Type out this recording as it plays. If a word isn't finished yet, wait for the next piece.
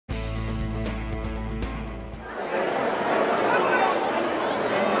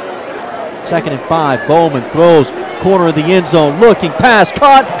2nd and 5. Bowman throws, corner of the end zone, looking, pass,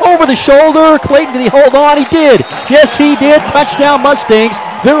 caught, over the shoulder. Clayton, did he hold on? He did. Yes, he did. Touchdown Mustangs.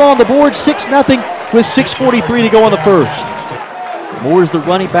 They're on the board 6-0 with 6:43 to go in the first. Moore's the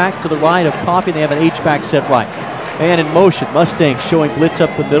running back to the right of Coffee. They have an H-back set right. Man in motion. Mustangs showing blitz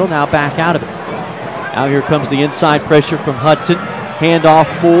up the middle, now back out of it. Now here comes the inside pressure from Hudson. Handoff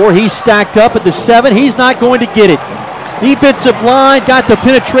 4. He's stacked up at the 7. He's not going to get it. Defensive line got the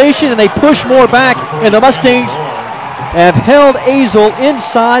penetration, and they push more back, and the Mustangs have held Azle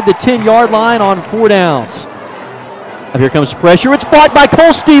inside the 10-yard line on 4 downs. Now here comes pressure. It's blocked by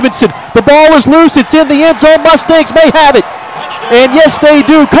Cole Stevenson. The ball is loose. It's in the end zone. Mustangs may have it. And yes, they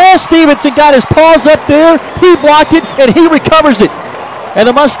do. Cole Stevenson got his paws up there. He blocked it, and he recovers it. And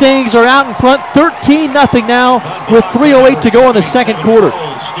the Mustangs are out in front 13-0 now with 3:08 to go in the second quarter.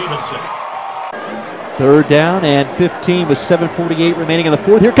 3rd down and 15 with 7:48 remaining in the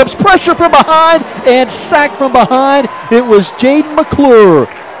fourth. Here comes pressure from behind and sacked from behind. It was Jaden McClure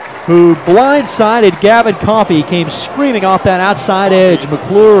who blindsided Gavin Coffey. He came screaming off that outside edge.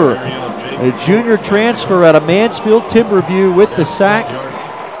 McClure, a junior transfer out of Mansfield Timberview with the sack.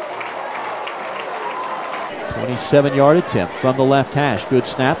 27-yard attempt from the left hash. Good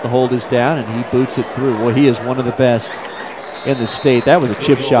snap. The hold is down, and he boots it through. Well, he is one of the best in the state. That was a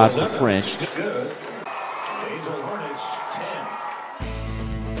chip shot for French.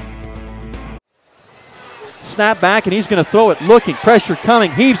 Snap back, and he's going to throw it. Looking, pressure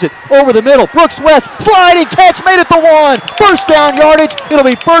coming, heaves it over the middle. Brooks West, sliding catch, made it the 1. First down yardage. It'll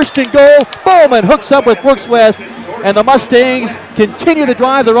be 1st and goal. Bowman hooks up with Brooks West, and the Mustangs continue the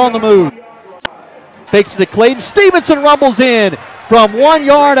drive. They're on the move. Fakes it to Clayton. Stevenson rumbles in from 1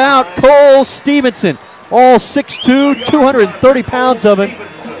 yard out. Cole Stevenson, all 6'2", 230 pounds of him.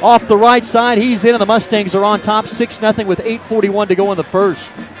 Off the right side, he's in, and the Mustangs are on top 6-0 with 8:41 to go in the first.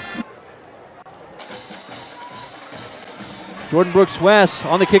 Jordan Brooks West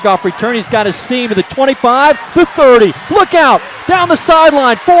on the kickoff return. He's got his seam to the 25, the 30. Look out, down the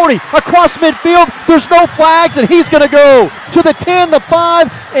sideline, 40, across midfield. There's no flags, and he's going to go to the 10, the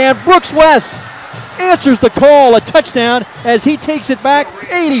 5, and Brooks West answers the call, a touchdown, as he takes it back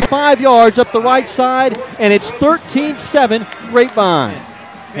 85 yards up the right side, and it's 13-7 Grapevine.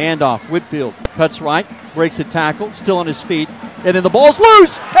 Handoff, Whitfield cuts right, breaks a tackle, still on his feet, and then the ball's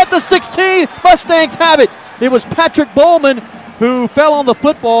loose at the 16. Mustangs have it. It was Patrick Bowman who fell on the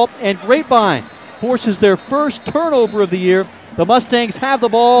football, and Grapevine forces their first turnover of the year. The Mustangs have the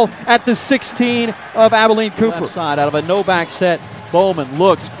ball at the 16 of Abilene Cooper. Left side out of a no-back set. Bowman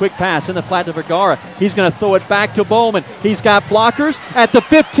looks, quick pass in the flat to Vergara. He's going to throw it back to Bowman. He's got blockers at the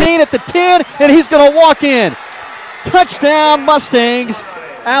 15, at the 10, and he's going to walk in. Touchdown Mustangs.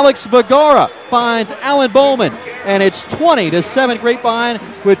 Alex Vergara finds Alan Bowman, and it's 20-7 Grapevine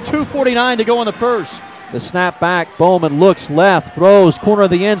with 2:49 to go in the first. The snap back, Bowman looks left, throws, corner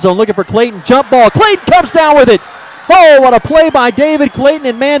of the end zone, looking for Clayton, jump ball. Clayton comes down with it. Oh, what a play by David Clayton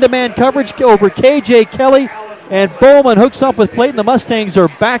in man-to-man coverage over KJ Kelly. And Bowman hooks up with Clayton. The Mustangs are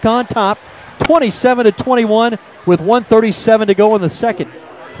back on top, 27-21 with 1:37 to go in the second.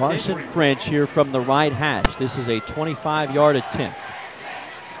 Carson French here from the right hash. This is a 25-yard attempt.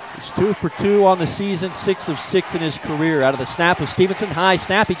 He's 2 for 2 on the season, 6 of 6 in his career. Out of the snap of Stevenson, high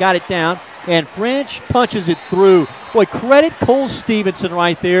snap, he got it down, and French punches it through. Boy, credit Cole Stevenson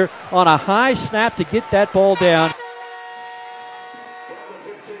right there on a high snap to get that ball down.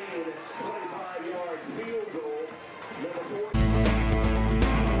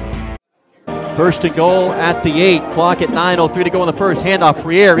 First and goal at the 8. Clock at 9:03 to go in the first. Handoff,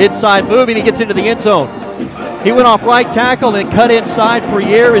 Priere, inside moving, he gets into the end zone. He went off right tackle, then cut inside.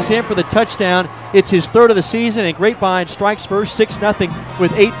 Priere is in for the touchdown. It's his 3rd of the season, and Grapevine strikes first, 6-0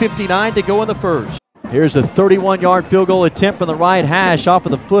 with 8:59 to go in the first. Here's a 31-yard field goal attempt from the right hash off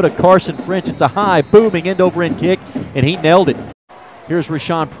of the foot of Carson French. It's a high, booming end-over-end kick, and he nailed it. Here's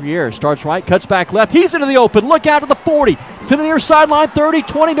Rashawn Priere, starts right, cuts back left. He's into the open. Look out to the 40, to the near sideline, 30,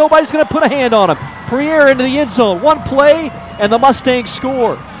 20. Nobody's going to put a hand on him. Priere into the end zone. One play, and the Mustangs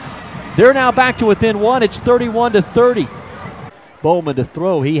score. They're now back to within 1. It's 31-30. Bowman to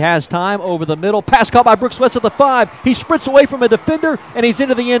throw. He has time over the middle. Pass caught by Brooks West at the 5. He sprints away from a defender, and he's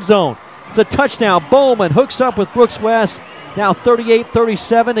into the end zone. It's a touchdown. Bowman hooks up with Brooks West. Now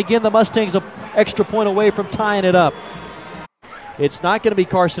 38-37. Again, the Mustangs an extra point away from tying it up. It's not going to be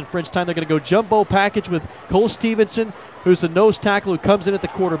Carson French time. They're going to go jumbo package with Cole Stevenson, who's the nose tackle who comes in at the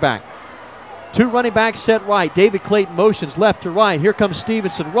quarterback. 2 running backs set right. David Clayton motions left to right. Here comes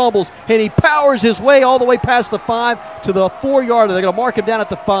Stevenson, rumbles, and he powers his way all the way past the 5 to the 4-yarder. They're going to mark him down at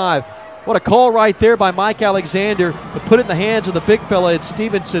the 5. What a call right there by Mike Alexander to put it in the hands of the big fella at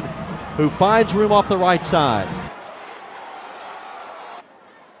Stevenson. who finds room off the right side.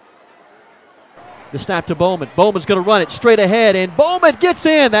 The snap to Bowman. Bowman's going to run it straight ahead, and Bowman gets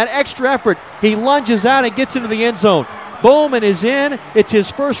in. That extra effort. He lunges out and gets into the end zone. Bowman is in. It's his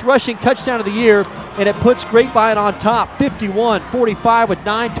first rushing touchdown of the year, and it puts Grapevine on top, 51-45 with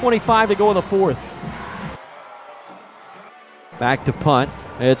 9:25 to go in the fourth. Back to punt.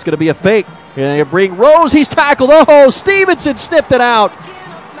 It's going to be a fake. And they bring Rose. He's tackled. Oh, Stevenson sniffed it out.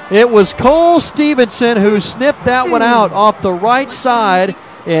 It was Cole Stevenson who snipped that one out off the right side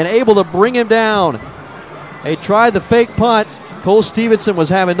and able to bring him down. They tried the fake punt. Cole Stevenson was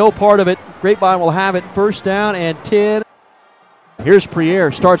having no part of it. Grapevine will have it first down and 10. Here's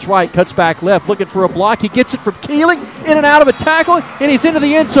Priere, starts right, cuts back left, looking for a block. He gets it from Keeling, in and out of a tackle, and he's into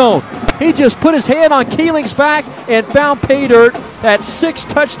the end zone. He just put his hand on Keeling's back and found pay dirt. That's 6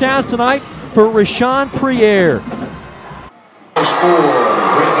 touchdowns tonight for Rashawn Priere. Score,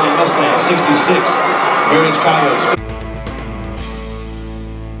 Grapevine Mustangs 66, Heritage Coyotes.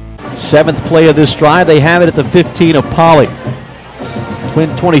 7th play of this drive. They have it at the 15 of Polley.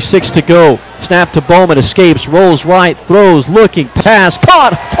 26 to go. Snap to Bowman, escapes, rolls right, throws, looking, pass,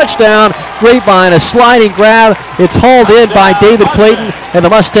 caught, touchdown. Grapevine, a sliding grab. It's hauled in by David Clayton, and the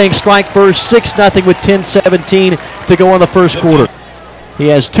Mustangs strike first, 6-0 with 10:17 to go in the first quarter. He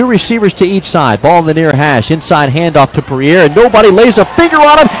has 2 receivers to each side. Ball in the near hash. Inside handoff to Priere, and nobody lays a finger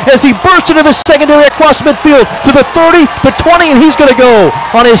on him as he bursts into the secondary across midfield to the 30, the 20, and he's going to go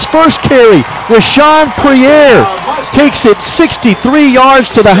on his first carry. Rashawn Priere takes it 63 yards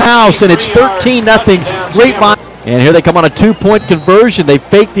to the house, and it's 13-0 Grapevine. And here they come on a 2-point conversion. They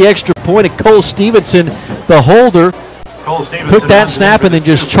fake the extra point, and Cole Stevenson, the holder, took that snap and then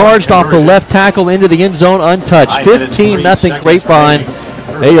just charged off the left tackle into the end zone untouched. 15-0 Grapevine.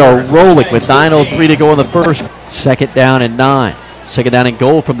 They are rolling with 9:03 to go in the first. 2nd down and 9. 2nd down and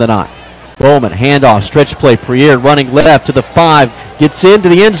goal from the 9. Bowman, handoff, stretch play. Priere running left to the 5. Gets into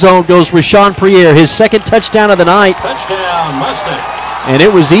the end zone, goes Rashawn Priere. His 2nd touchdown of the night. Touchdown, Mustangs. And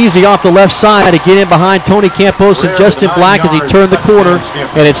it was easy off the left side to get in behind Tony Campos and Justin Black as he turned the corner.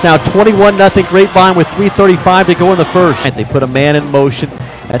 And it's now 21-0 Grapevine with 3:35 to go in the first. They put a man in motion.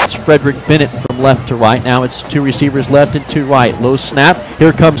 That's Frederick Bennett from left to right. Now it's 2 receivers left and 2 right. Low snap.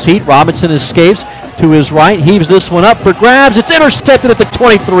 Here comes Heat. Robinson escapes to his right. Heaves this one up for grabs. It's intercepted at the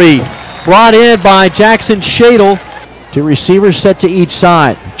 23. Brought in by Jackson Shadle. 2 receivers set to each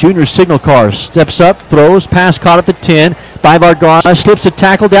side. Junior signal car steps up, throws, pass caught at the 10 by Vargara, slips a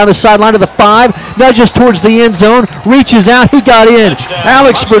tackle down the sideline to the 5, nudges towards the end zone, reaches out, he got in.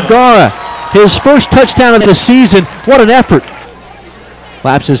 Alex Vergara, his first touchdown of the season. What an effort.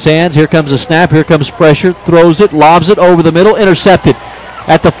 Claps his hands, here comes a snap, here comes pressure, throws it, lobs it over the middle, intercepted.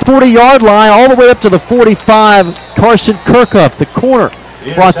 At the 40-yard line, all the way up to the 45, Carson Kirkhoff, the corner,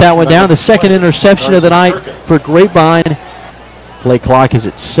 brought that one down. The 2nd interception of the night for Grapevine. Play clock is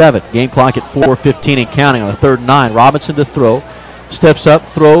at 7. Game clock at 4:15 and counting on the 3rd and 9. Robinson to throw. Steps up,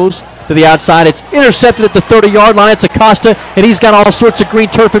 throws to the outside. It's intercepted at the 30-yard line. It's Acosta, and he's got all sorts of green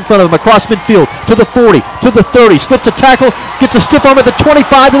turf in front of him. Across midfield to the 40, to the 30. Slips a tackle, gets a stiff arm at the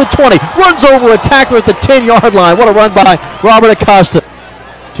 25 to the 20. Runs over a tackler at the 10-yard line. What a run by Robert Acosta.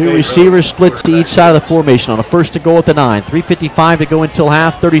 2 receivers split to each side of the formation on a 1st to goal at the 9. 3:55 to go until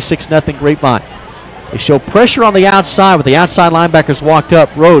half. 36-0 Grapevine. They show pressure on the outside with the outside linebackers walked up.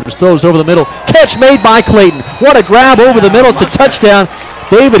 Rhodes throws over the middle. Catch made by Clayton. What a grab over the middle. It's a touchdown.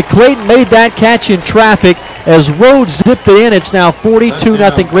 David Clayton made that catch in traffic as Rhodes zipped it in. It's now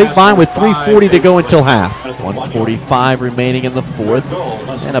 42-0 Grapevine with 3:40 to go until half. 1:45 remaining in the fourth.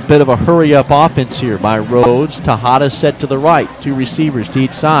 And a bit of a hurry-up offense here by Rhodes. Tejada set to the right. 2 receivers to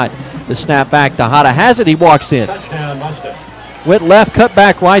each side. The snap back. Tejada has it. He walks in. Went left, cut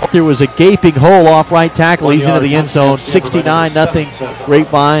back right. There was a gaping hole off right tackle. He's into the end zone. 69-0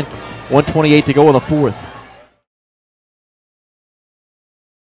 Grapevine. 1:28 to go in the fourth.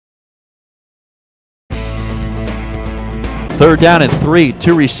 Third down and 3.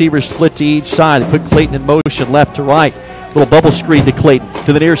 2 receivers split to each side. They put Clayton in motion left to right. Little bubble screen to Clayton.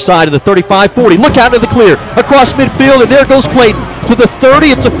 To the near side of the 35-40. Look out into the clear. Across midfield, and there goes Clayton. To the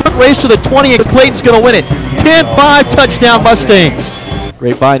 30. It's a foot race to the 20, and Clayton's going to win it. 10-5 touchdown Mustangs.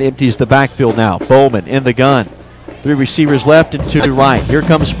 Grapevine empties the backfield now. Bowman in the gun. 3 receivers left and 2 right. Here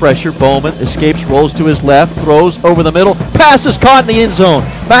comes pressure. Bowman escapes, rolls to his left, throws over the middle. Pass is caught in the end zone.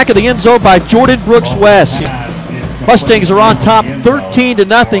 Back of the end zone by Jordan Brooks West. Mustangs are on top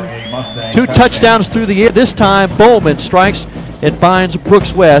 13-0. 2 touchdowns through the air. This time Bowman strikes and finds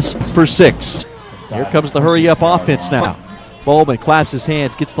Brooks West for 6. Here comes the hurry-up offense now. Bowman claps his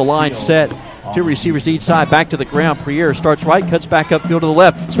hands, gets the line set, Two receivers each side, back to the ground. Priere starts right, cuts back upfield to the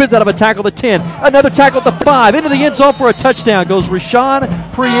left, spins out of a tackle at the 10, another tackle at the 5, into the end zone for a touchdown goes Rashawn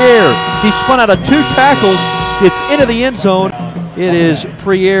Priere. He spun out of 2 tackles, gets into the end zone. It is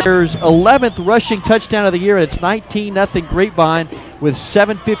Priere's 11th rushing touchdown of the year, and it's 19-0 Grapevine with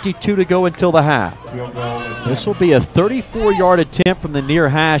 7:52 to go until the half. This will be a 34-yard attempt from the near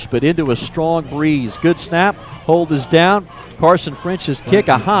hash, but into a strong breeze. Good snap, hold is down. Carson French's kick,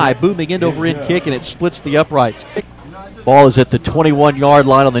 a high, booming end-over-end kick, and it splits the uprights. Ball is at the 21-yard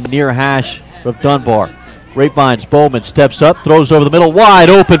line on the near hash of Dunbar. Grapevine's Bowman steps up, throws over the middle, wide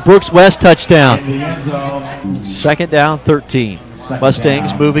open, Brooks West touchdown. 2nd down, 13.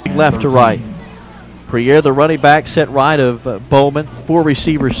 Mustangs moving left to right. Priere, the running back, set right of Bowman. 4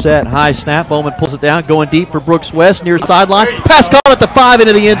 receivers set, high snap. Bowman pulls it down, going deep for Brooks West, near sideline. Pass call at the 5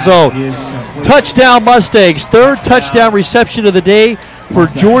 into the end zone. Touchdown Mustangs, 3rd touchdown reception of the day for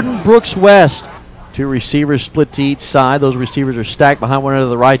Jordan Brooks West. 2 receivers split to each side. Those receivers are stacked behind one another to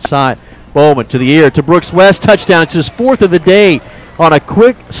the right side. Bowman to the ear to Brooks West, touchdown. It's his 4th of the day on a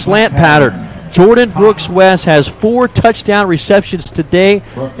quick slant pattern. Jordan Brooks West has 4 touchdown receptions today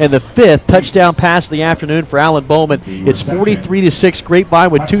and the 5th touchdown pass of the afternoon for Alan Bowman. It's 43-6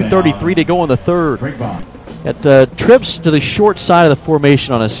 Grapevine with 2:33 to go in the 3rd. At trips to the short side of the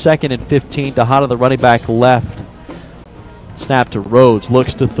formation on a 2nd and 15. Tejada, the running back, left. Snap to Rhodes,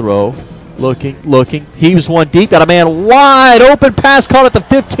 looks to throw. Looking. Heaves one deep. Got a man wide open. Pass caught at the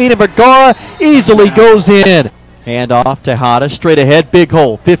 15, and Vergara easily goes in. Hand off to Tejada. Straight ahead. Big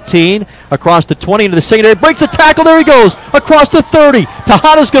hole. 15. Across the 20 into the secondary. Breaks a tackle. There he goes. Across the 30.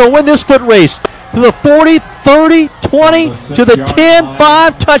 Tejada's going to win this foot race. To the 40, 30, 20, to the 10,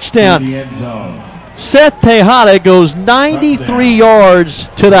 5. Touchdown. Seth Tejada goes 93 yards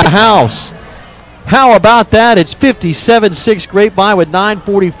to the house. How about that? It's 57-6 Grapevine with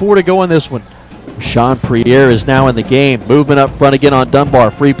 9:44 to go in this one. Sean Priere is now in the game. Movement up front again on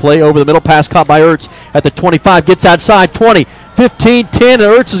Dunbar. Free play over the middle. Pass caught by Ertz at the 25. Gets outside. 20, 15, 10.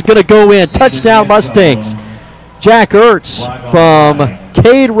 And Ertz is going to go in. Touchdown Mustangs. Jack Ertz from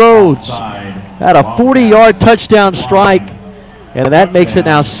Cade Rhodes had a 40-yard touchdown strike. And that makes it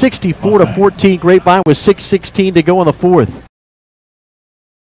now 64-14 Grapevine with 6:16 to go in the 4th.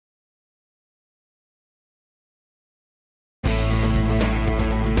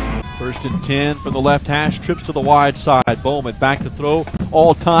 First and 10 from the left hash, trips to the wide side. Bowman back to throw,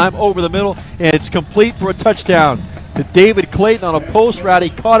 all time, over the middle, and it's complete for a touchdown. To David Clayton on a post route. He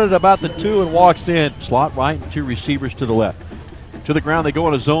caught it about the 2 and walks in. Slot right and 2 receivers to the left. To the ground, they go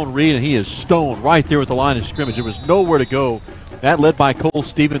on a zone read, and he is stoned right there at the line of scrimmage. There was nowhere to go. That led by Cole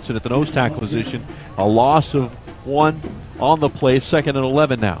Stevenson at the nose tackle position. A loss of 1 on the play, 2nd and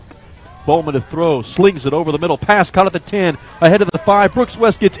 11 now. Bowman to throw, slings it over the middle, pass caught at the 10, ahead of the 5. Brooks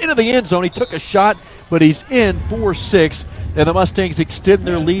West gets into the end zone. He took a shot, but he's in 4-6, and the Mustangs extend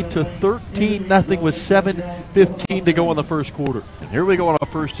their lead to 13-0 with 7:15 to go in the first quarter. And here we go on a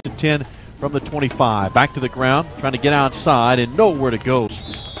 1st and 10 from the 25. Back to the ground, trying to get outside, and nowhere to go.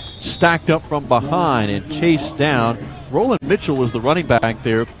 Stacked up from behind and chased down. Roland Mitchell was the running back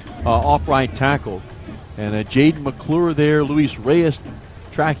there, off right tackle. And Jaden McClure there, Luis Reyes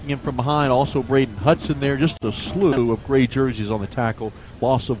tracking him from behind. Also Braden Hudson there. Just a slew of gray jerseys on the tackle.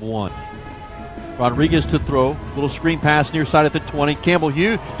 Loss of 1. Rodriguez to throw. Little screen pass near side at the 20. Campbell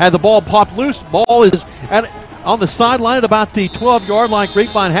Hugh had the ball popped loose. Ball is on the sideline at about the 12-yard line.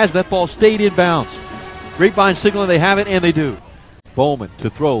 Grapevine has that ball stayed in bounds. Grapevine signaling they have it, and they do. Bowman to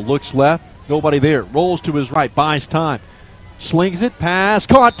throw. Looks left. Nobody there. Rolls to his right. Buys time. Slings it. Pass.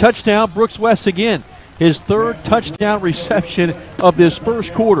 Caught. Touchdown. Brooks West again. His 3rd touchdown reception of this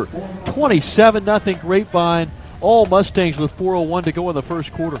first quarter. 27-0 Grapevine. All Mustangs with 4:01 to go in the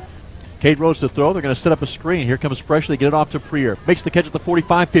first quarter. Cade Rhodes to throw. They're going to set up a screen. Here comes pressure. They get it off to Priere. Makes the catch at the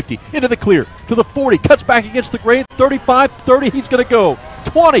 45-50. Into the clear. To the 40. Cuts back against the grain. 35-30. He's going to go.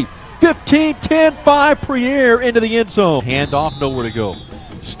 20, 15, 10, 5. Priere into the end zone. Handoff. Nowhere to go.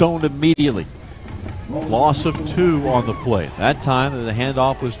 Stoned immediately. Loss of 2 on the play. That time the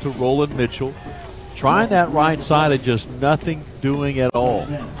handoff was to Roland Mitchell. Trying that right side and just nothing doing at all.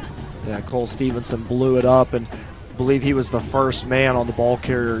 Yeah, Cole Stevenson blew it up, and I believe he was the first man on the ball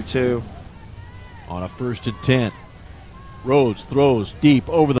carrier too. On a 1st and 10. Rhodes throws deep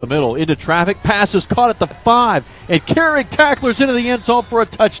over the middle into traffic. Pass is caught at the 5 and carrying tacklers into the end zone for a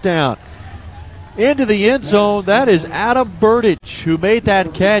touchdown. Into the end zone, that is Adam Burdich who made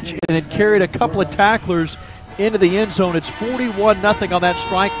that catch and then carried a couple of tacklers into the end zone. It's 41-0 on that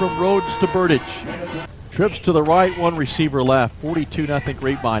strike from Rhodes to Burdich. Trips to the right, one receiver left. 42-0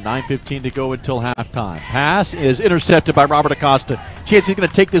 Grapevine. 9:15 to go until halftime. Pass is intercepted by Robert Acosta. Chance he's going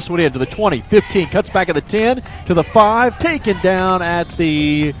to take this one in to the 20, 15, cuts back at the 10 to the 5, taken down at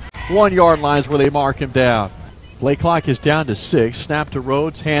the 1 yard lines where they mark him down. Play clock is down to 6. Snap to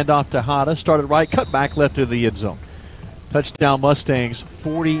Rhodes, handoff to Hada. Started right, cut back left to the end zone. Touchdown Mustangs,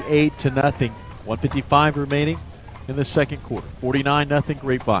 48-0. 1:55 remaining in the second quarter. 49-0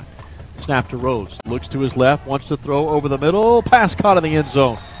 Grapevine. Snap to Rhodes. Looks to his left. Wants to throw over the middle. Pass caught in the end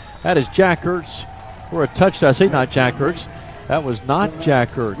zone. That is Jack Ertz for a touchdown. I say not Jack Ertz. That was not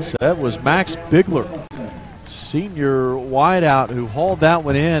Jack Ertz. That was Max Bigler, senior wideout, who hauled that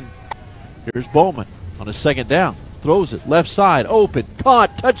one in. Here's Bowman on a second down. Throws it. Left side. Open.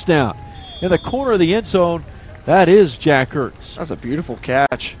 Caught. Touchdown. In the corner of the end zone. That is Jack Ertz. That's a beautiful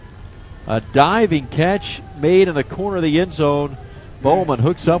catch. A diving catch made in the corner of the end zone. Bowman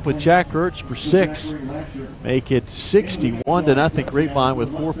hooks up with Jack Ertz for 6. Make it 61-0 Grapevine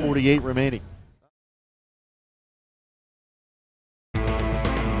with 4:48 remaining.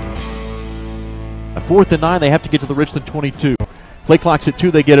 At 4th and 9, they have to get to the Richland 22. Play clock's at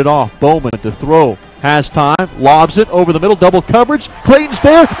 2, they get it off. Bowman to throw. Has time, lobs it over the middle, double coverage. Clayton's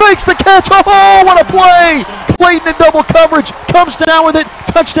there, makes the catch. Oh, what a play! Clayton in double coverage, comes down with it.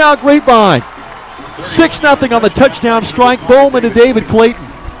 Touchdown Grapevine. 6-0 on the touchdown strike. Bowman to David Clayton.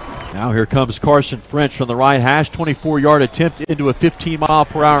 Now here comes Carson French from the right hash. 24-yard attempt into a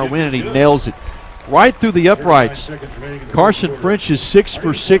 15-mile-per-hour wind, and he nails it right through the uprights. Carson French is 6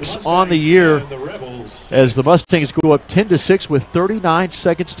 for 6 on the year as the Mustangs go up 10-6 with 39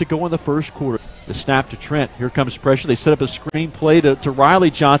 seconds to go in the first quarter. The snap to Trent. Here comes pressure. They set up a screen play to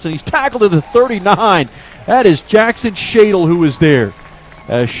Riley Johnson. He's tackled at the 39. That is Jackson Shadle who is there.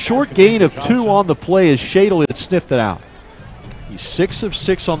 A short gain of 2 on the play as Shadle had sniffed it out. He's 6 of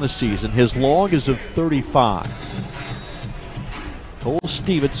 6 on the season. His long is of 35. Cole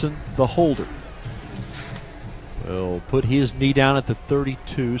Stevenson, the holder, will put his knee down at the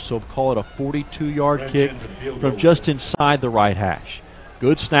 32, so call it a 42-yard kick from just inside the right hash.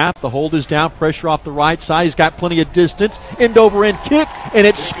 Good snap. The hold is down. Pressure off the right side. He's got plenty of distance. End over end kick, and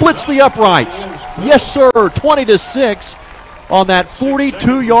it splits the uprights. Yes, sir. 20-6 on that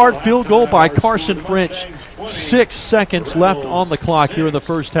 42-yard field goal by Carson French. 6 seconds left on the clock here in the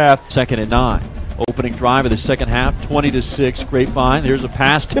first half. 2nd and 9. Opening drive of the second half. 20-6 Grapevine. Here's a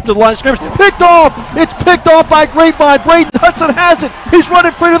pass. Tipped to the line of scrimmage. Picked off. It's picked off by Grapevine. Braden Hudson has it. He's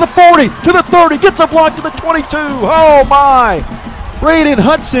running free to the 40, to the 30. Gets a block to the 22. Oh, my. Braden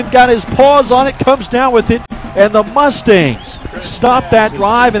Hudson got his paws on it, comes down with it, and the Mustangs stop that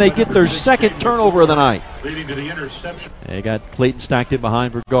drive, and they get their second turnover of the night. Leading to the interception. They got Clayton stacked in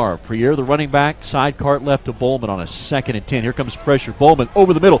behind Vergara. Priere, the running back, side cart left to Bowman on a 2nd and 10. Here comes pressure. Bowman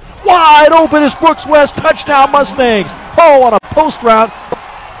over the middle. Wide open is Brooks West. Touchdown Mustangs. Oh, on a post route.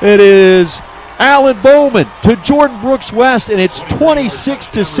 It is Alan Bowman to Jordan Brooks West, and it's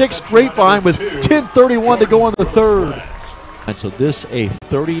 26-6 Grapevine with 10:31 to go in the third. And so this a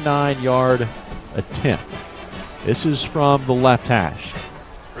 39-yard attempt. This is from the left hash.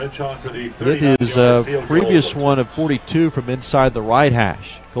 It is a previous one of 42 from inside the right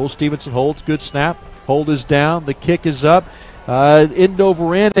hash. Cole Stevenson holds, good snap. Hold is down, the kick is up. End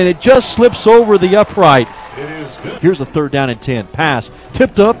over end, and it just slips over the upright. Here's a 3rd down and 10. Pass,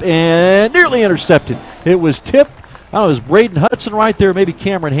 tipped up and nearly intercepted. It was tipped. I don't know, it was Braden Hudson right there, maybe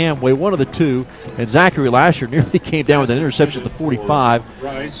Cameron Hamway, one of the two. And Zachary Lasher nearly came down with an interception at the 45.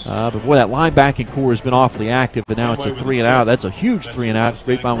 But boy, that linebacking core has been awfully active, but now it's a 3 and out. That's a huge 3 and out.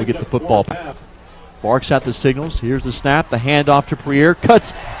 Grapevine will get the football back. Barks out the signals. Here's the snap, the handoff to Priere.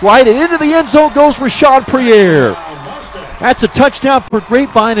 Cuts right and into the end zone goes Rashad Priere. That's a touchdown for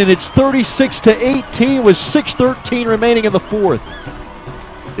Grapevine, and it's 36-18 with 6:13 remaining in the fourth.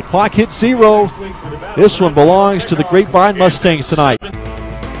 The clock hit 0. This one belongs to the Grapevine Mustangs tonight.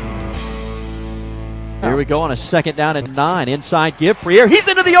 Here we go on a 2nd down and 9. Inside give. Priere, he's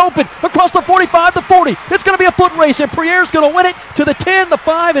into the open. Across the 45, the 40. It's going to be a foot race, and Priere's going to win it to the 10, the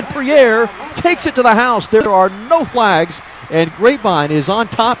 5, and Priere takes it to the house. There are no flags, and Grapevine is on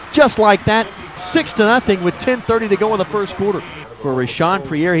top just like that. 6-0 with 10:30 to go in the first quarter. For Rashawn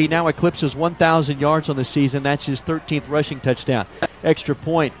Priere, he now eclipses 1,000 yards on the season. That's his 13th rushing touchdown. Extra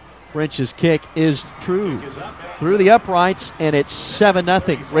point. French's kick is true. Through the uprights, and it's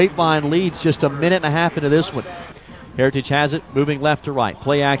 7-0. Grapevine leads just a minute and a half into this one. Heritage has it, moving left to right.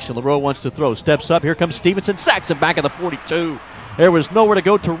 Play action. LaRoe wants to throw. Steps up. Here comes Stevenson. Sacks him back at the 42. There was nowhere to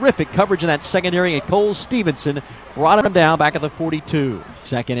go. Terrific coverage in that secondary, and Cole Stevenson brought him down back at the 42.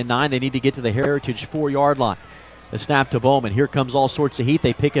 2nd and 9. They need to get to the Heritage 4-yard line. The snap to Bowman. Here comes all sorts of heat.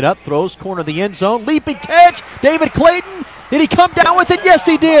 They pick it up, throws, corner of the end zone, leaping catch. David Clayton. Did he come down with it? Yes,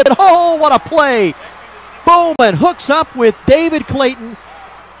 he did. Oh, what a play. Bowman hooks up with David Clayton,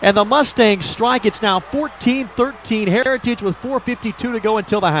 and the Mustangs strike. It's now 14-13. Heritage with 4:52 to go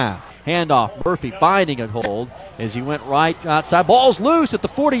until the half. Handoff, Murphy finding a hold as he went right outside. Ball's loose at the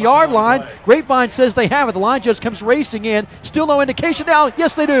 40-yard line. Grapevine says they have it. The line judge comes racing in. Still no indication now.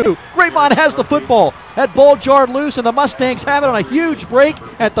 Yes, they do. Grapevine has the football. That ball jarred loose, and the Mustangs have it on a huge break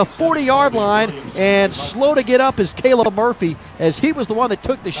at the 40-yard line. And slow to get up is Caleb Murphy, as he was the one that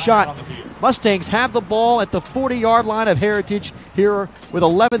took the shot. Mustangs have the ball at the 40-yard line of Heritage here with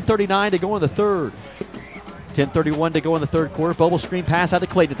 11:39 to go in the third. 10:31 to go in the third quarter. Bubble screen pass out to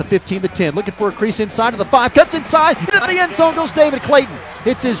Clayton at the 15, the 10. Looking for a crease inside to the 5. Cuts inside. Into the end zone goes David Clayton.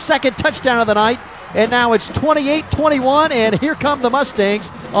 It's his second touchdown of the night. And now it's 28-21. And here come the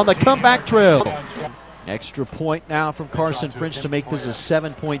Mustangs on the comeback trail. Extra point now from Carson French to make this a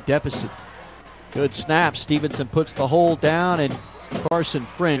 7-point deficit. Good snap. Stevenson puts the hold down, and Carson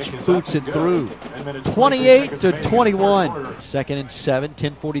French boots it through. 28-21. 2nd and 7.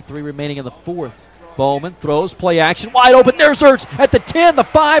 10:43 remaining in the fourth. Bowman throws, play action, wide open. There's Ertz at the 10, the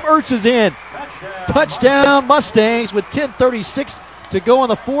 5. Ertz is in. Touchdown Mustangs with 10:36 to go in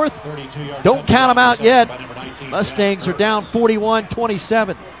the fourth. Don't count them out yet. Mustangs are down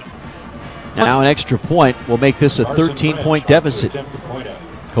 41-27. Now an extra point will make this a 13-point deficit.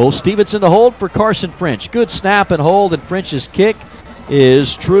 Cole Stevenson to hold for Carson French. Good snap and hold, and French's kick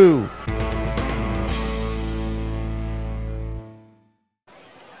is true.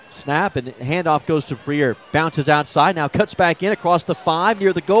 Snap, and handoff goes to Freer. Bounces outside, now cuts back in across the 5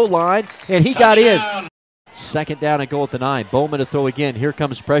 near the goal line, and he got in. 2nd down and goal at the 9. Bowman to throw again. Here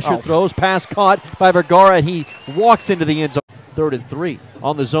comes pressure. Throws, pass caught by Vergara, and he walks into the end zone. 3rd and 3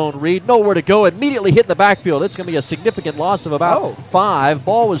 on the zone read. Nowhere to go. Immediately hit the backfield. It's going to be a significant loss of about 5.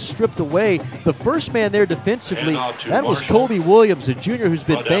 Ball was stripped away. The first man there defensively, that was Colby Williams, a junior who's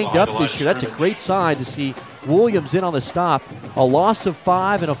been banged up this year. That's a great sign to see Williams in on the stop. A loss of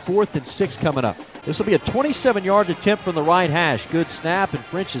 5 and a 4th and 6 coming up. This will be a 27-yard attempt from the right hash. Good snap, and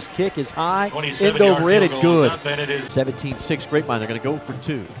French's kick is high. End over it and good. 17-6 Grapevine. They're going to go for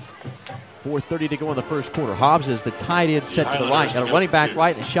 2. 4:30 to go in the first quarter. Hobbs is the tight end set to the right. Got a running back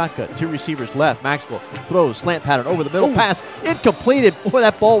right and a shotgun. 2 receivers left. Maxwell throws, slant pattern over the middle. Pass incompleted. Boy,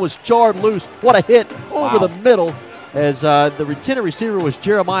 that ball was jarred loose. What a hit over the middle, as the intended receiver was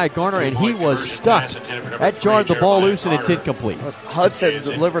Jeremiah Garner, and he was stuck. That jarred the ball loose, and it's incomplete. Hudson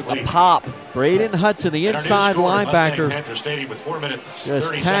delivered the pop. Braden Hudson, the inside linebacker,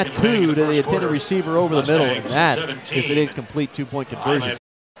 just tattooed the intended receiver over the middle, and that is an incomplete 2-point conversion.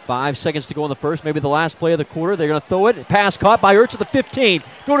 5 seconds to go in the first, maybe the last play of the quarter. They're going to throw it. Pass caught by Ertz at the 15.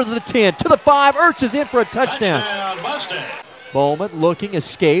 Going to the 10, to the 5. Ertz is in for a touchdown. Bowman looking,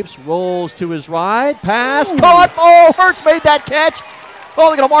 escapes, rolls to his right. Pass caught. Oh, Ertz made that catch. Oh,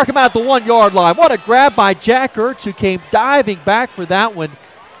 they're going to mark him out at the 1-yard line. What a grab by Jack Ertz, who came diving back for that one.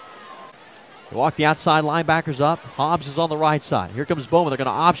 They walk the outside linebackers up. Hobbs is on the right side. Here comes Bowman. They're going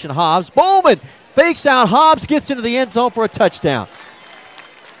to option Hobbs. Bowman fakes out. Hobbs gets into the end zone for a touchdown.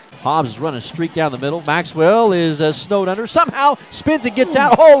 Hobbs is running a streak down the middle. Maxwell is snowed under. Somehow spins and gets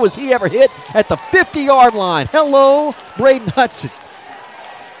out. Oh, was he ever hit at the 50-yard line. Hello, Braden Hudson.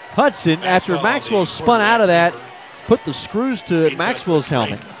 Hudson, after Maxwell spun out of that, put the screws to Maxwell's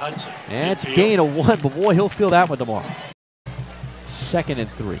helmet. And it's a gain of 1, but boy, he'll feel that one tomorrow. 2nd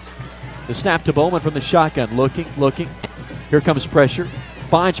and 3. The snap to Bowman from the shotgun. Looking. Here comes pressure.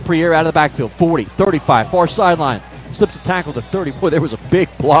 Finds Priere out of the backfield. 40, 35, far sideline. Slips a tackle to 30. Boy, there was a big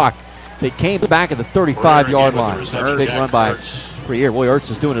block. They came back at the 35-yard line. That's a big run by Priere. Boy,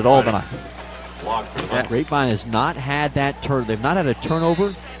 Ertz is doing it all tonight. Grapevine has not had that turn. They've not had a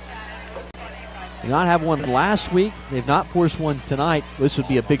turnover. They did not have one last week. They've not forced one tonight. This would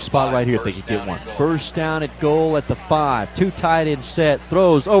be a big spot right here if they could get one. First down at goal at the 5. 2 tight end set.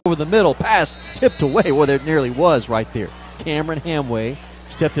 Throws over the middle. Pass tipped away. Well, there nearly was right there. Cameron Hamway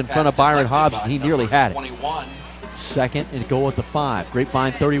stepped in front of Byron Hobbs, and he nearly had it. 2nd and goal at the 5.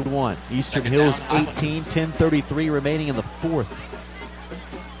 Grapevine 31. Eastern Hills 18. 10:33 remaining in the fourth.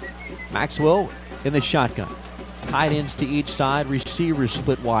 Maxwell in the shotgun. Tight ends to each side. Receivers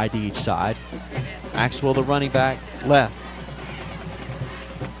split wide to each side. Maxwell, the running back, left.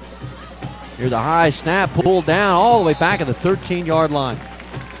 Here's a high snap, pulled down all the way back at the 13-yard line.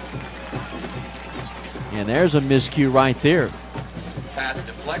 And there's a miscue right there. Pass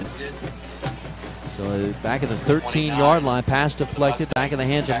deflected. So back at the 13-yard line, pass deflected, back in the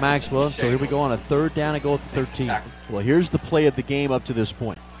hands of Maxwell. So here we go on a 3rd down and go at the 13. Well, here's the play of the game up to this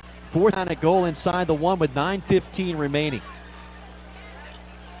point. Fourth down and goal inside the 1 with 9:15 remaining.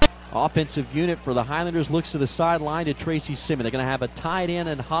 Offensive unit for the Highlanders looks to the sideline to Tracy Simmons. They're going to have a tight end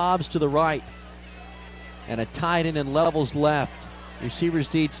and Hobbs to the right and a tight end and Levels left. Receivers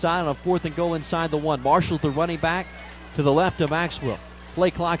deed side on a 4th and goal inside the 1. Marshall's the running back to the left of Maxwell.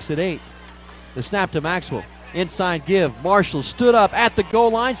 Play clock's at 8. The snap to Maxwell. Inside give. Marshall stood up at the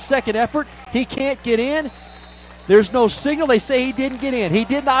goal line. Second effort. He can't get in. There's no signal. They say he didn't get in. He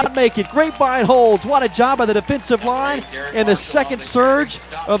did not make it. Grapevine holds. What a job by the defensive line and the second surge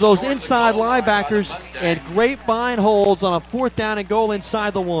of those inside linebackers. And Grapevine holds on a 4th down and goal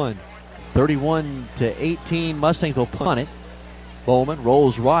inside the 1. 31-18. Mustangs will punt it. Bowman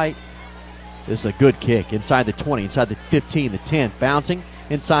rolls right. This is a good kick. Inside the 20, inside the 15, the 10. Bouncing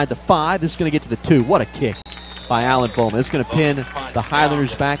inside the 5. This is going to get to the 2. What a kick by Alan Bowman. This is going to pin the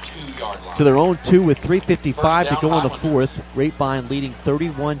Highlanders back to their own 2 with 3:55 to go in the 4th. Grapevine leading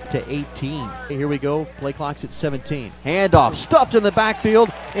 31-18. Here we go. Play clock's at 17. Handoff stuffed in the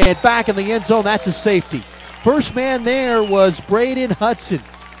backfield and back in the end zone. That's a safety. First man there was Braden Hudson,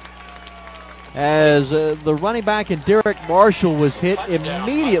 as the running back and Derek Marshall was hit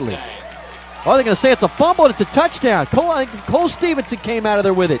immediately. Oh, they're going to say it's a fumble and it's a touchdown. Cole Stevenson came out of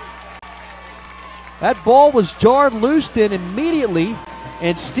there with it. That ball was jarred loose then immediately,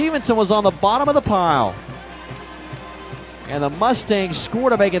 and Stevenson was on the bottom of the pile. And the Mustangs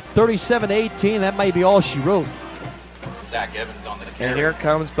scored to make it 37-18. That may be all she wrote. Zach Evans on the carry. And here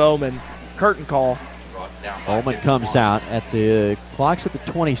comes Bowman. Curtain call. Bowman comes out at the clock's at the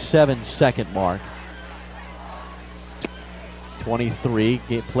 27-second mark. 23,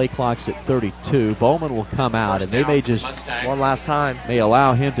 play clock's at 32. Bowman will come out, and they may just one last time. May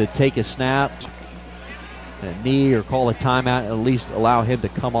allow him to take a snap, a knee, or call a timeout, and at least allow him to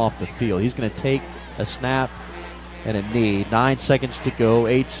come off the field. He's going to take a snap and a knee. 9 seconds to go,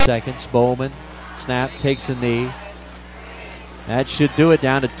 8 seconds. Bowman, snap, takes a knee. That should do it.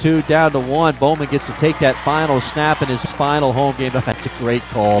 Down to 2, down to 1. Bowman gets to take that final snap in his final home game. That's a great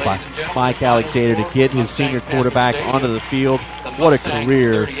call by Mike Alexander to get his senior quarterback onto the field. What a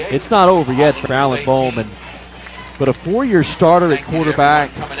career. It's not over yet for Alan Bowman, but a 4-year starter at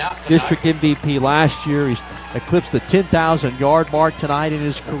quarterback, district MVP last year. He's eclipsed the 10,000-yard mark tonight in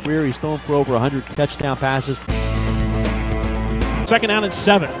his career. He's thrown for over 100 touchdown passes. 2nd down and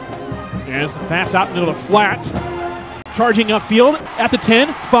 7. As the pass out into the flat. Charging upfield at the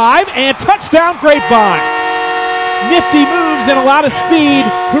 10, 5, and touchdown Grapevine. Nifty moves and a lot of speed.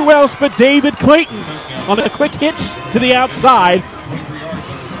 Who else but David Clayton on a quick hitch to the outside.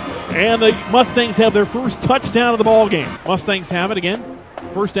 And the Mustangs have their first touchdown of the ball game. Mustangs have it again.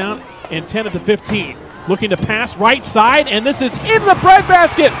 1st down and 10 at the 15. Looking to pass right side, and this is in the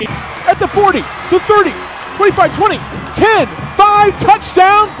breadbasket at the 40, the 30, 25, 20, 10, 5,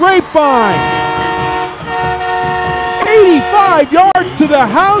 touchdown Grapevine. 85 yards to the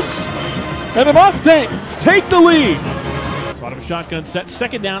house, and the Mustangs take the lead. So out of a shotgun set,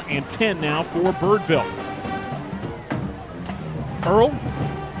 2nd down and 10 now for Birdville. Earl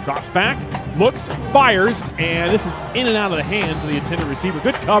drops back, looks, fires, and this is in and out of the hands of the intended receiver.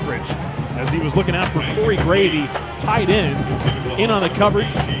 Good coverage as he was looking out for Corey Grady, tight end. In on the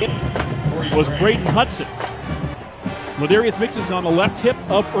coverage was Braden Hudson. Ladarius mixes on the left hip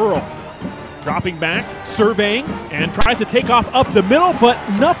of Earl. Dropping back, surveying, and tries to take off up the middle, but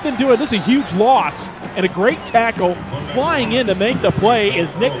nothing doing. This is a huge loss, and a great tackle. Flying in to make the play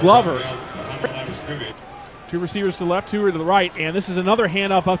is Nick Glover. 2 receivers to the left, 2 to the right, and this is another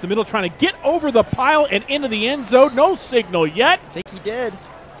handoff up the middle, trying to get over the pile and into the end zone. No signal yet. I think he did.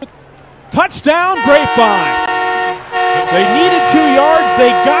 Touchdown, Grapevine. They needed 2 yards. They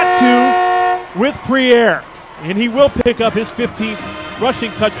got to with Priere, and he will pick up his 15th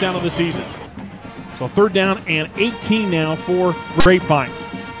rushing touchdown of the season. So 3rd down and 18 now for Grapevine.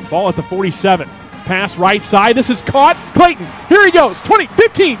 Ball at the 47. Pass right side. This is caught. Clayton. Here he goes. 20,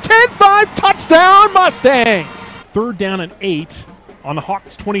 15, 10, 5. Touchdown Mustangs. 3rd down and 8 on the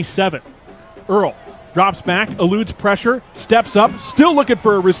Hawks 27. Earl drops back, eludes pressure, steps up, still looking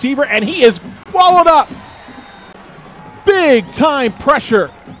for a receiver, and he is swallowed up. Big time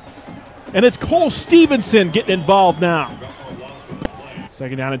pressure. And it's Cole Stevenson getting involved now.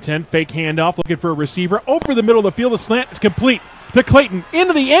 2nd down and 10, fake handoff, looking for a receiver. Over the middle of the field, the slant is complete to Clayton,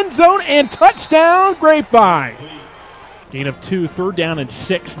 into the end zone, and touchdown, Grapevine. Gain of 2, 3rd down and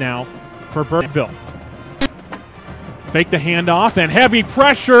 6 now for Birdville. Fake the handoff, and heavy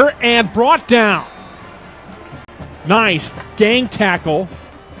pressure, and brought down. Nice gang tackle.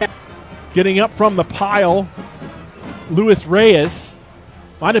 Getting up from the pile, Luis Reyes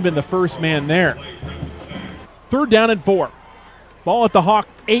might have been the first man there. 3rd down and 4. Ball at the Hawk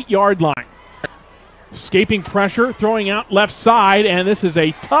 8-yard line. Escaping pressure, throwing out left side, and this is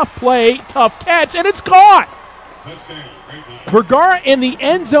a tough play, tough catch, and it's caught. Vergara in the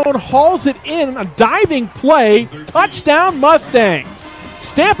end zone hauls it in, a diving play, touchdown Mustangs.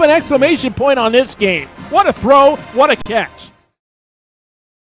 Stamp an exclamation point on this game. What a throw, what a catch.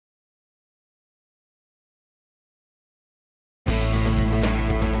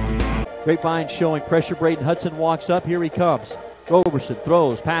 Grapevine showing pressure. Braden Hudson walks up. Here he comes. Roberson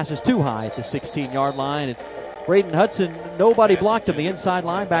throws, passes too high at the 16-yard line. And Braden Hudson, nobody blocked him. The inside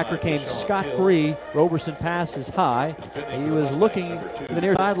linebacker came scot-free. Roberson passes high. He was looking to the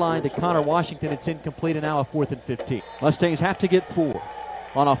near sideline to Connor Washington. It's incomplete, and now a 4th and 15. Mustangs have to get 4.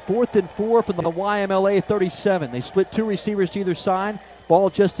 On a 4th and 4 from the YMLA 37. They split 2 receivers to either side. Ball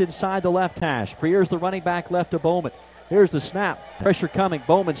just inside the left hash. Prier's the running back left to Bowman. Here's the snap. Pressure coming.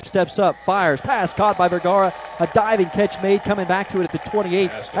 Bowman steps up, fires. Pass caught by Vergara. A diving catch made, coming back to it at the 28.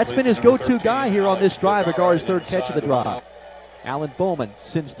 That's been his go-to guy here on this drive. Vergara's 3rd catch of the drive. Alan Bowman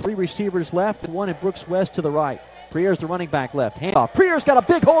sends 3 receivers left, 1 in Brooks West to the right. Prier's the running back left. Handoff. Prier's got a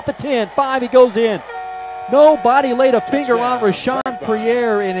big hole at the 10. 5, he goes in. Nobody laid a finger on Rashawn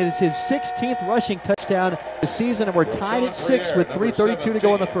Priere, and it is his 16th rushing touchdown this season, and we're tied at 6 with 3:32 to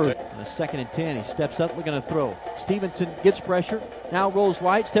go in the first. On a 2nd and 10, he steps up, we're going to throw. Stevenson gets pressure, now rolls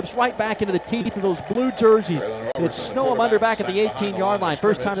right, steps right back into the teeth of those blue jerseys that snow him under back at the 18-yard line.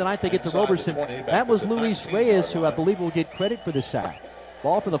 First time tonight they get to Roberson. That was Luis Reyes, who I believe will get credit for the sack.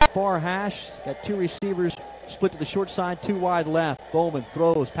 Ball from the far hash, got 2 receivers. Split to the short side, 2 wide left. Bowman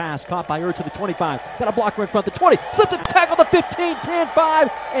throws, pass, caught by Ertz at the 25. Got a blocker in front, the 20. Slipped and tackle the 15, 10, 5.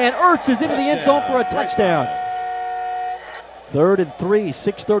 And Ertz is into the end zone for a touchdown. 3rd and 3,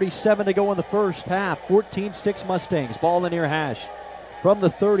 6:37 to go in the first half. 14-6 Mustangs. Ball in the near hash. From the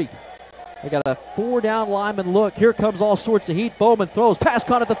 30. They got a 4-down lineman look. Here comes all sorts of heat. Bowman throws. Pass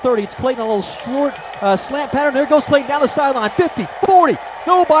caught at the 30. It's Clayton, a little short slant pattern. There goes Clayton down the sideline. 50, 40.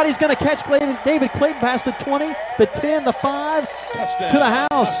 Nobody's going to catch Clayton. David Clayton past the 20, the 10, the 5, to the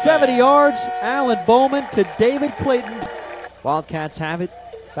house. 70 yards. Alan Bowman to David Clayton. Wildcats have it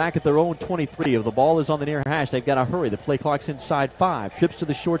back at their own 23. If the ball is on the near hash, they've got to hurry. The play clock's inside 5. Trips to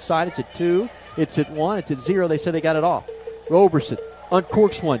the short side. It's at 2. It's at 1. It's at 0. They said they got it off. Roberson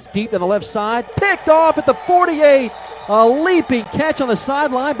uncorks one, deep to the left side, picked off at the 48. A leaping catch on the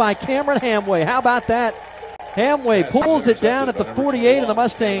sideline by Cameron Hamway. How about that? Hamway pulls it down at the 48, and the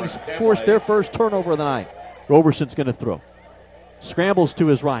Mustangs force their first turnover of the night. Roberson's going to throw. Scrambles to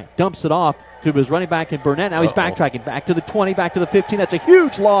his right, dumps it off to his running back in Burnett. Now he's backtracking, back to the 20, back to the 15. That's a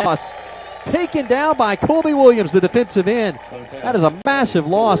huge loss. Taken down by Colby Williams, the defensive end. That is a massive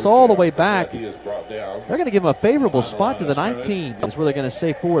loss all the way back. They're going to give him a favorable spot to the 19. Is where they're going to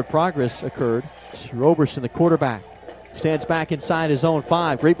say forward progress occurred. Roberson, the quarterback, stands back inside his own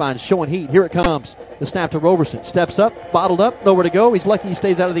 5. Grapevine's showing heat. Here it comes. The snap to Roberson. Steps up, bottled up, nowhere to go. He's lucky he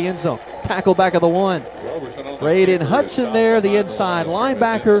stays out of the end zone. Tackle back of the 1. Braden Hudson there, the inside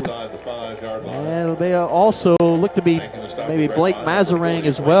linebacker. And they also look to be maybe Blake Mazarang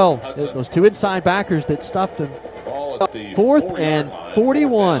as well. Those 2 inside backers that stuffed him. 4th and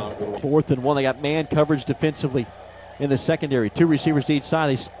 41. 4th and 1. They got man coverage defensively in the secondary. 2 receivers to each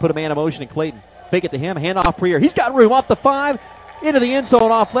side. They put a man in motion, and Clayton. Fake it to him. Hand off Priere. He's got room off the 5. Into the end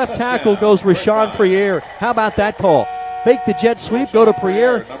zone. Off left tackle goes Rashawn Priere. How about that call? Fake the jet sweep. Go to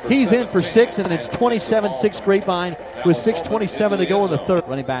Priere. He's in for 6, and it's 27-6 Grapevine with 6:27 to go in the third.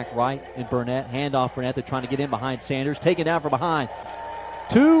 Running back right in Burnett. Handoff Burnett. They're trying to get in behind Sanders. Taken down from behind.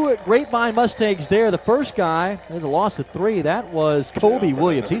 2 Grapevine Mustangs there. The first guy, there's a loss of 3. That was Colby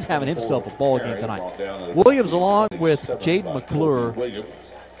Williams. He's having himself a ball game tonight. Williams along with Jaden McClure.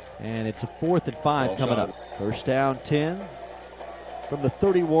 And it's a 4th and 5 coming up. First down 10 from the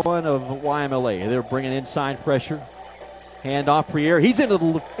 31 of YMLA. They're bringing inside pressure. Hand off Priere. He's into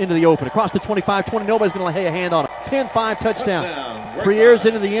the open. Across the 25-20. Nobody's going to lay a hand on him. 10-5 touchdown. Priere's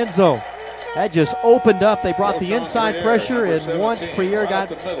into the end zone. That just opened up. They brought the inside pressure, and once Priere got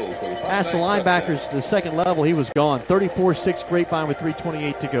past the linebackers to the second level, he was gone. 34-6 Grapevine with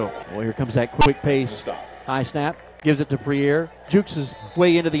 3:28 to go. Well, here comes that quick pace. High snap. Gives it to Priere. Jukes his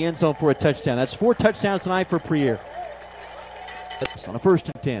way into the end zone for a touchdown. That's 4 touchdowns tonight for Priere. On a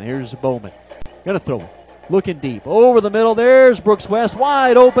 1st and 10. Here's Bowman. Going to throw it. Looking deep. Over the middle. There's Brooks West.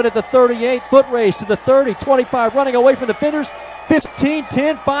 Wide open at the 38. Foot race to the 30. 25. Running away from defenders. 15,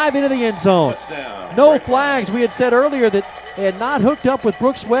 10, 5 into the end zone. No flags. We had said earlier that they had not hooked up with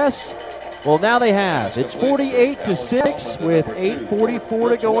Brooks West. Well, now they have. It's 48-6 with 8:44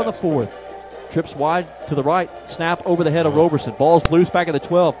 to go in the 4th. Trips wide to the right. Snap over the head of Roberson. Ball's loose back at the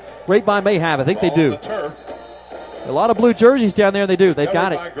 12. Grapevine may have it. I think they do. A lot of blue jerseys down there, and they do. They've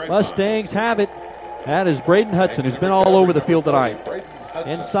got it. Mustangs have it. That is Braden Hudson, who's been all over the field tonight.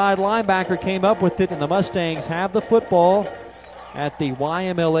 Inside linebacker came up with it, and the Mustangs have the football at the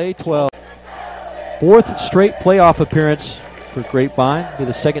YMLA 12. Fourth straight playoff appearance for Grapevine. It'll be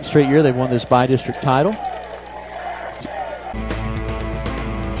the second straight year they've won this bi-district title.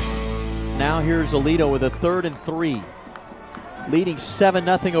 Now here's Aledo with a 3rd and 3. Leading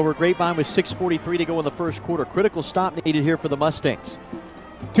 7-0 over Grapevine with 6:43 to go in the first quarter. Critical stop needed here for the Mustangs.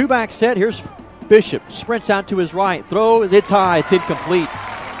 Two-back set. Here's Bishop. Sprints out to his right. Throws. It's high. It's incomplete.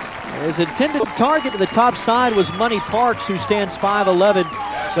 His intended target to the top side was Money Parks, who stands 5'11",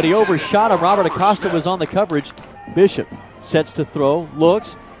 but he overshot him. Robert Acosta was on the coverage. Bishop sets to throw.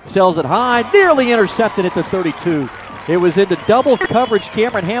 Looks. Sells it high. Nearly intercepted at the 32. It was into double coverage.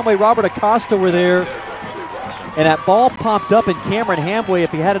 Cameron Hamway, Robert Acosta were there. And that ball popped up, and Cameron Hamway,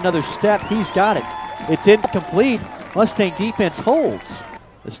 if he had another step, he's got it. It's incomplete. Mustang defense holds.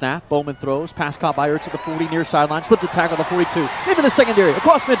 The snap, Bowman throws. Pass caught by Ertz at the 40, near sideline. Slips a tackle at the 42. Into the secondary,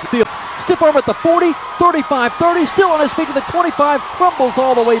 across midfield. Stiff arm at the 40, 35, 30. Still on his feet to the 25. Crumbles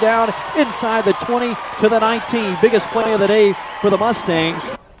all the way down inside the 20 to the 19. Biggest play of the day for the Mustangs.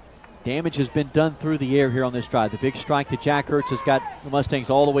 Damage has been done through the air here on this drive. The big strike to Jack Ertz has got the Mustangs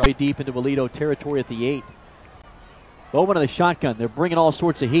all the way deep into Aledo territory at the 8. Bowman in the shotgun. They're bringing all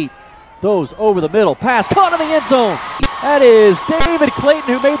sorts of heat. Throws over the middle. Pass caught in the end zone. That is David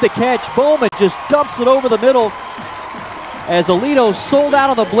Clayton who made the catch. Bowman just dumps it over the middle as Aledo sold out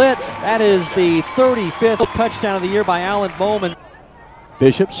on the blitz. That is the 35th touchdown of the year by Alan Bowman.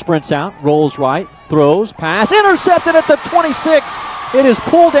 Bishop sprints out, rolls right, throws, pass, intercepted at the 26. It is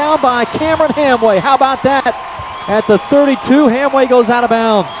pulled down by Cameron Hamway. How about that? At the 32, Hamway goes out of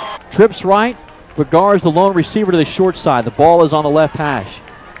bounds. Trips right. Vergara's the lone receiver to the short side. The ball is on the left hash.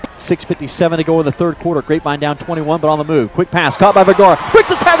 6:57 to go in the third quarter. Grapevine down 21, but on the move. Quick pass caught by Vergara. Breaks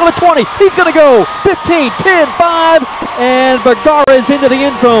the tackle at 20. He's going to go 15, 10, 5, and Vergara is into the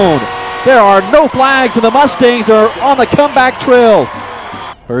end zone. There are no flags, and the Mustangs are on the comeback trail.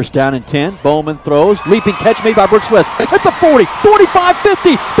 First down and 10. Bowman throws. Leaping catch made by Brooks West. At the 40, 45,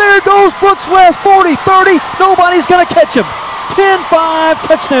 50. There goes Brooks West. 40, 30. Nobody's going to catch him. 10-5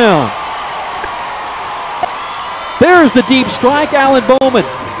 touchdown. There's the deep strike. Alan Bowman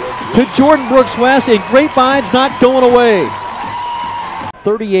to Jordan Brooks West, and Grapevine's not going away.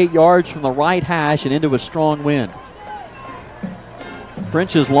 38 yards from the right hash and into a strong wind.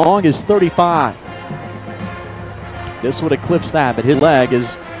 French's long is 35. This would eclipse that, but his leg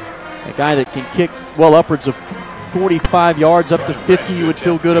is a guy that can kick well upwards of 45 yards, up to 50 you would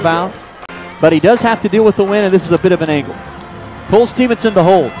feel good about. But he does have to deal with the wind, and this is a bit of an angle. Cole Stevenson to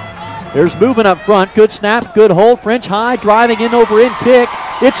hold. There's movement up front. Good snap, good hold. French high, driving in over in kick.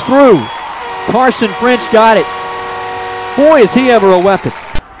 It's through. Carson French got it. Boy, is he ever a weapon.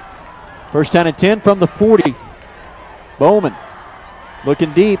 First down and 10 from the 40. Bowman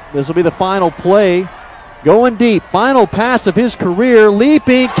looking deep. This will be the final play. Going deep. Final pass of his career.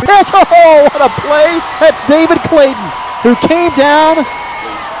 Leaping. Oh, what a play. That's David Clayton, who came down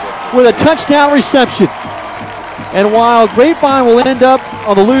with a touchdown reception. And while Grapevine will end up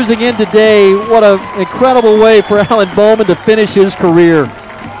on the losing end today, what an incredible way for Alan Bowman to finish his career.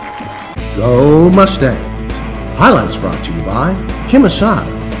 Go Mustangs. Highlights brought to you by Kim Asad,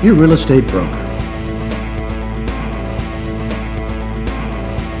 your real estate broker.